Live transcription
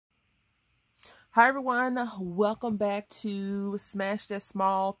Hi everyone, welcome back to Smash That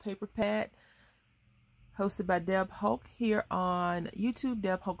Small Paper Pad, hosted by Deb Hulk here on YouTube,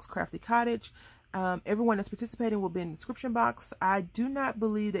 Deb Hulk's Crafty Cottage. Everyone that's participating will be in the description box. I do not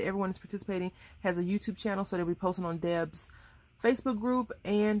believe that everyone that's participating has a YouTube channel, so they'll be posting on Deb's Facebook group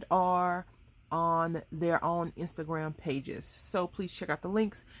and are on their own Instagram pages. So please check out the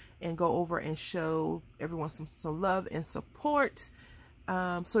links and go over and show everyone some love and support.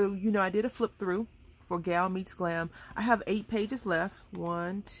 So, you know, I did a flip through for Gal Meets Glam. I have 8 pages left.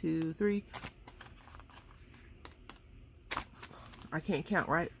 1, 2, 3. I can't count,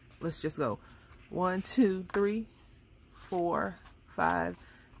 right? Let's just go. 1, 2, 3, 4, 5,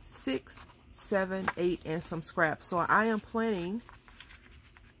 6, 7, 8, and some scraps. So I am planning,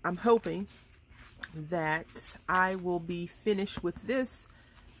 I'm hoping that I will be finished with this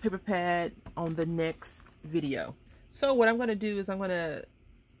paper pad on the next video. So what I'm going to do is I'm going to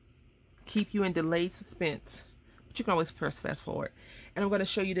keep you in delayed suspense, but you can always press fast forward. And I'm going to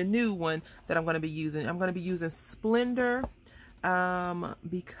show you the new one that I'm going to be using. I'm going to be using Splendor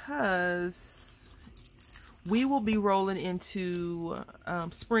because we will be rolling into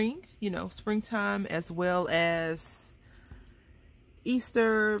spring, you know, springtime, as well as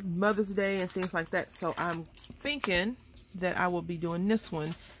Easter, Mother's Day, and things like that. So I'm thinking that I will be doing this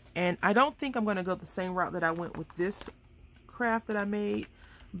one. And I don't think I'm going to go the same route that I went with this craft that I made.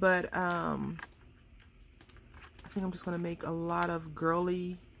 But I think I'm just going to make a lot of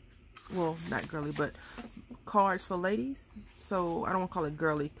girly, well, not girly, but cards for ladies. So I don't want to call it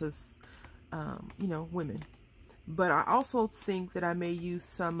girly because, you know, women. But I also think that I may use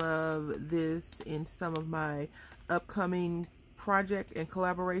some of this in some of my upcoming project and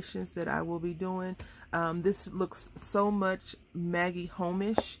collaborations that I will be doing. This looks so much Maggie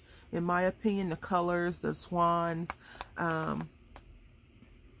Home-ish, in my opinion. The colors, the swans,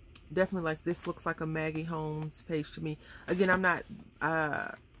 definitely, like, this looks like a Maggie Holmes page to me. Again, I'm not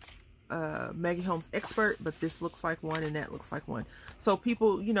Maggie Holmes expert, but this looks like one and that looks like one. So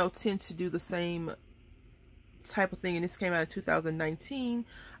people, you know, tend to do the same type of thing, and this came out in 2019.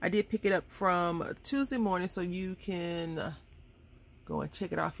 I did pick it up from Tuesday Morning, so you can go and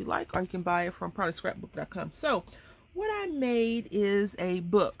check it out if you like, or you can buy it from ProjectScrapbook.com. So what I made is a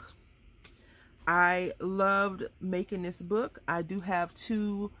book. I loved making this book. I do have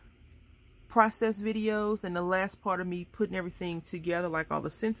 2 process videos, and the last part of me putting everything together, like all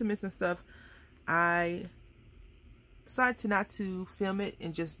the sentiments and stuff, I decided not to film it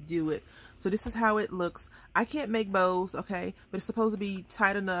and just do it. So this is how it looks. I can't make bows, okay, but it's supposed to be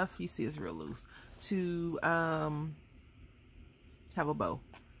tight enough, you see it's real loose, to have a bow,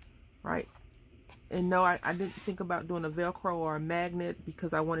 right? And no, I didn't think about doing a Velcro or a magnet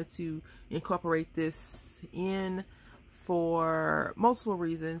because I wanted to incorporate this in for multiple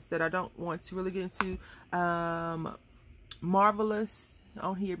reasons that I don't want to really get into. Marvelous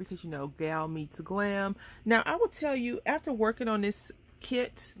on here because, you know, Gal Meets Glam. Now, I will tell you, after working on this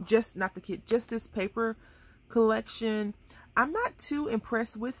kit, just this paper collection, I'm not too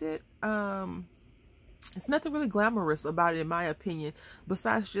impressed with it. It's nothing really glamorous about it, in my opinion,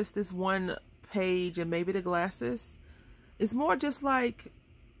 besides just this one page and maybe the glasses. It's more just like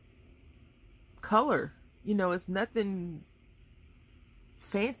color, you know. It's nothing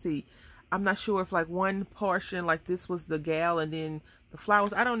fancy. I'm not sure if, like, one portion, like this was the gal and then the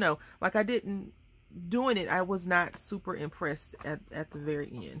flowers, I don't know. Like, I was not super impressed at the very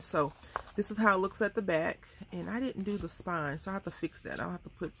end. So this is how it looks at the back, and I didn't do the spine, so I have to fix that. I'll have to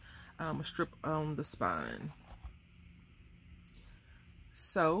put a strip on the spine.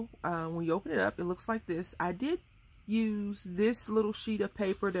 So when you open it up, it looks like this. I did use this little sheet of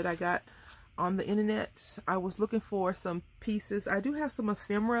paper that I got on the internet. I was looking for some pieces. I do have some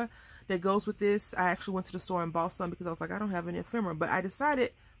ephemera that goes with this. I actually went to the store and bought some because I was like, I don't have any ephemera, but I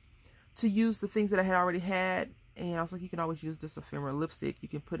decided to use the things that I had already had, and I was like, you can always use this ephemera lipstick. You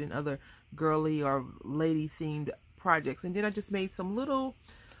can put in other girly or lady themed projects. And then I just made some little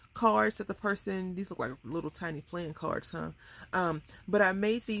cards that the person, these look like little tiny playing cards, huh? But I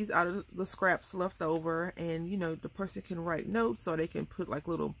made these out of the scraps left over, and, you know, the person can write notes, or they can put like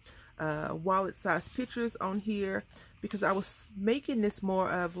little wallet sized pictures on here, because I was making this more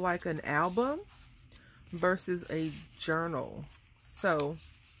of like an album versus a journal. So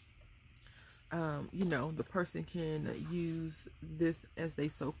you know, the person can use this as they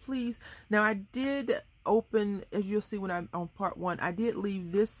so please. Now, I did open, as you'll see when I'm on part 1, I did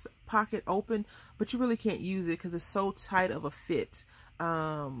leave this pocket open, but you really can't use it because it's so tight of a fit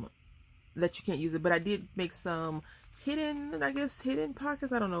that you can't use it. But I did make some hidden, I guess, hidden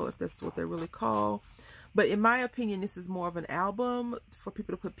pockets. I don't know if that's what they're really called. But in my opinion, this is more of an album for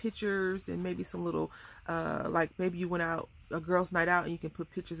people to put pictures and maybe some little, like maybe you went out, a girls' night out, and you can put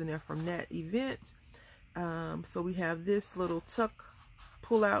pictures in there from that event. So we have this little tuck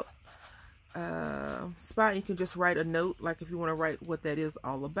pull out spot. You can just write a note, like if you want to write what that is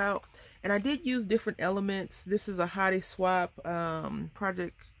all about. And I did use different elements. This is a Heidi Swapp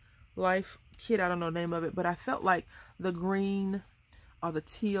Project Life kit. I don't know the name of it, but I felt like the green or the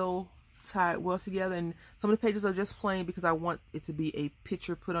teal tied well together, and some of the pages are just plain because I want it to be a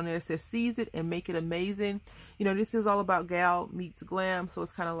picture put on there. It says seize it and make it amazing. You know, this is all about gal meets glam, so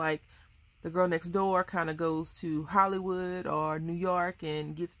it's kind of like the girl next door kind of goes to Hollywood or New York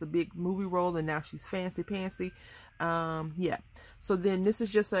and gets the big movie role, and now she's fancy pantsy. Yeah, so then this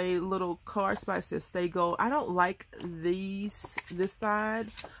is just a little card spot. It says stay gold. I don't like this side,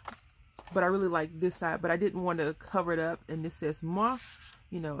 but I really like this side, but I didn't want to cover it up. And this says moi,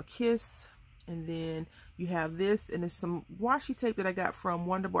 you know, a kiss. And then you have this, and there's some washi tape that I got from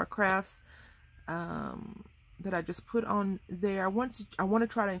Wonderbar Crafts that I just put on there. I want to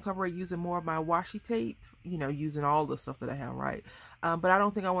try to incorporate using more of my washi tape, you know, using all the stuff that I have, right? But I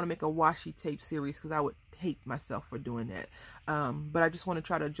don't think I want to make a washi tape series because I would hate myself for doing that. But I just want to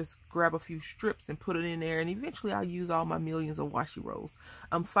try to just grab a few strips and put it in there, and eventually I'll use all my millions of washi rolls.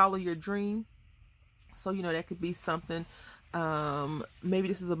 Follow your dream. So, you know, that could be something. Maybe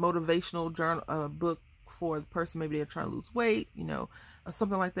this is a motivational journal book for the person. Maybe they're trying to lose weight, you know, or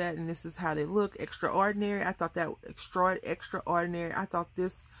something like that. And this is how they look. Extraordinary. I thought that extraordinary. I thought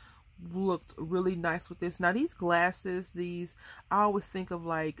this looked really nice with this. Now these glasses, I always think of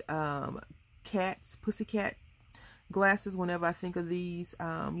like pussycat glasses whenever I think of these,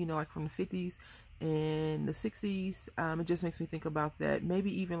 you know, like from the 50s and the 60s. It just makes me think about that.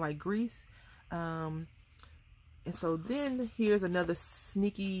 Maybe even like Grease. And so then here's another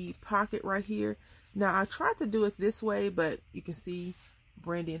sneaky pocket right here. Now I tried to do it this way, but you can see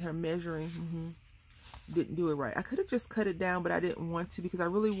Brandy and her measuring didn't do it right. I could have just cut it down, but I didn't want to because I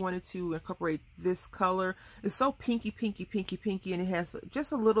really wanted to incorporate this color. It's so pinky, pinky, pinky, pinky, and it has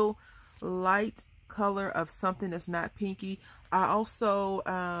just a little light color of something that's not pinky. I also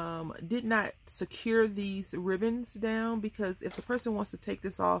did not secure these ribbons down because if the person wants to take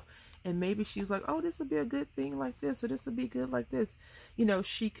this off and maybe she's like, oh, this would be a good thing like this, or this would be good like this, you know,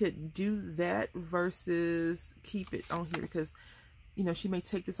 she could do that versus keep it on here because, you know, she may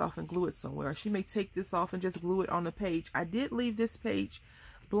take this off and glue it somewhere, or she may take this off and just glue it on the page. I did leave this page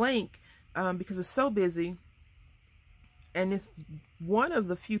blank because it's so busy, and it's one of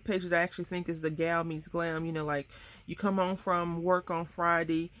the few pages I actually think is the gal meets glam. You know, like you come home from work on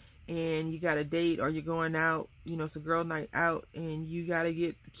Friday and you got a date, or you're going out, you know, it's a girl night out, and you got to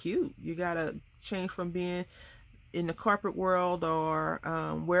get cute. You got to change from being in the corporate world or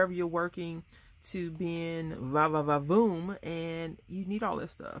wherever you're working to being va-va-va-voom, and you need all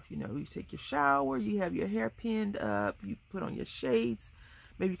this stuff. You know, you take your shower, you have your hair pinned up, you put on your shades.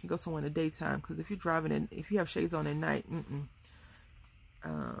 Maybe you can go somewhere in the daytime, because if you're driving and if you have shades on at night,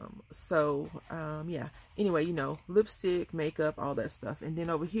 yeah. Anyway, you know, lipstick, makeup, all that stuff. And then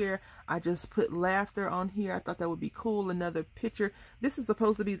over here, I just put laughter on here. I thought that would be cool. Another picture. This is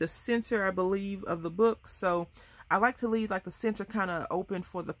supposed to be the center, I believe, of the book. So I like to leave like the center kind of open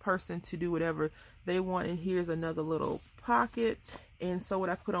for the person to do whatever they want. And here's another little pocket. And so what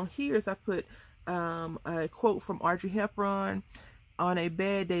I put on here is I put a quote from Audrey Hepburn. On a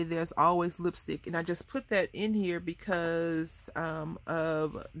bad day, there's always lipstick. And I just put that in here because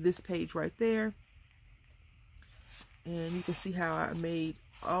of this page right there. And you can see how I made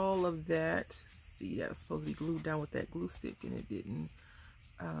all of that. See, that was supposed to be glued down with that glue stick, and it didn't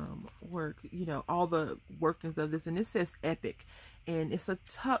work. You know, all the workings of this. And this says Epic. And it's a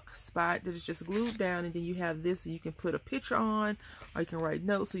tuck spot that is just glued down, and then you have this, and you can put a picture on, or you can write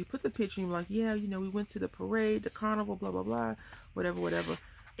notes. So you put the picture, and you're like, yeah, you know, we went to the parade, the carnival, blah, blah, blah, whatever.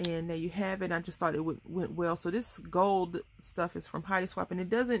 And there you have it. I just thought it went well. So this gold stuff is from Heidi Swapp, and it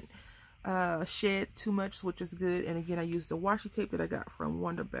doesn't shed too much, which is good. And again, I used the washi tape that I got from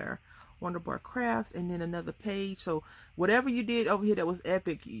Wonderbar Crafts, and then another page. So whatever you did over here that was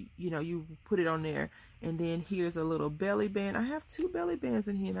epic, you know, you put it on there. And then here's a little belly band. I have 2 belly bands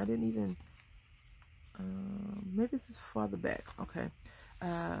in here, and I didn't even, maybe this is farther back. Okay.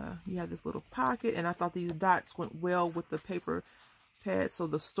 You have this little pocket, and I thought these dots went well with the paper pad. So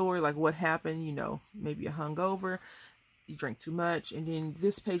the story, like what happened, you know, maybe you're hungover, you drank too much. And then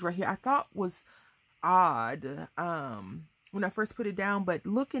this page right here, I thought was odd when I first put it down, but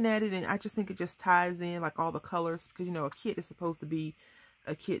looking at it, and I just think it just ties in like all the colors, because, you know, a kit is supposed to be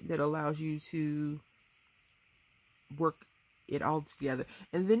a kit that allows you to work it all together.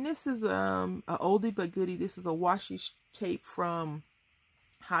 And then this is a oldie but goodie. This is a washi tape from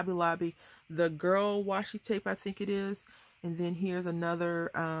Hobby Lobby, the girl washi tape, I think it is. And then here's another,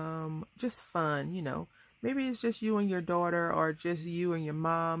 just fun, you know, maybe it's just you and your daughter, or just you and your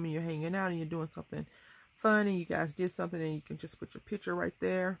mom, and you're hanging out and you're doing something fun and you guys did something, and you can just put your picture right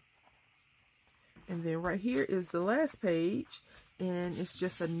there. And then right here is the last page, and it's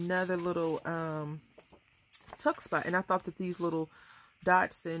just another little tuck spot. And I thought that these little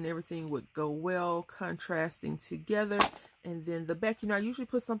dots and everything would go well contrasting together. And then the back, you know, I usually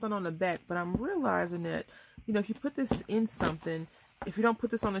put something on the back, but I'm realizing that, you know, if you put this in something, if you don't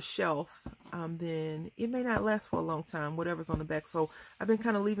put this on a shelf, then it may not last for a long time, whatever's on the back. So I've been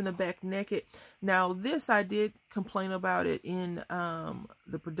kind of leaving the back naked. Now this, I did complain about it in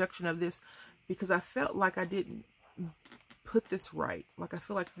the production of this, because I felt like I didn't put this right. Like I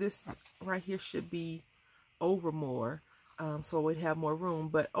feel like this right here should be over more, so it would have more room.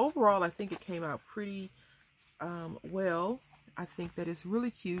 But overall, I think it came out pretty well. I think that it's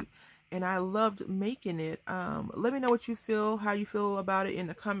really cute, and I loved making it. Let me know what you feel, how you feel about it in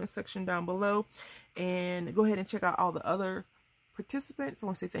the comment section down below, and go ahead and check out all the other participants. I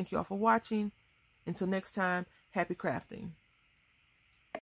want to say thank you all for watching. Until next time, happy crafting.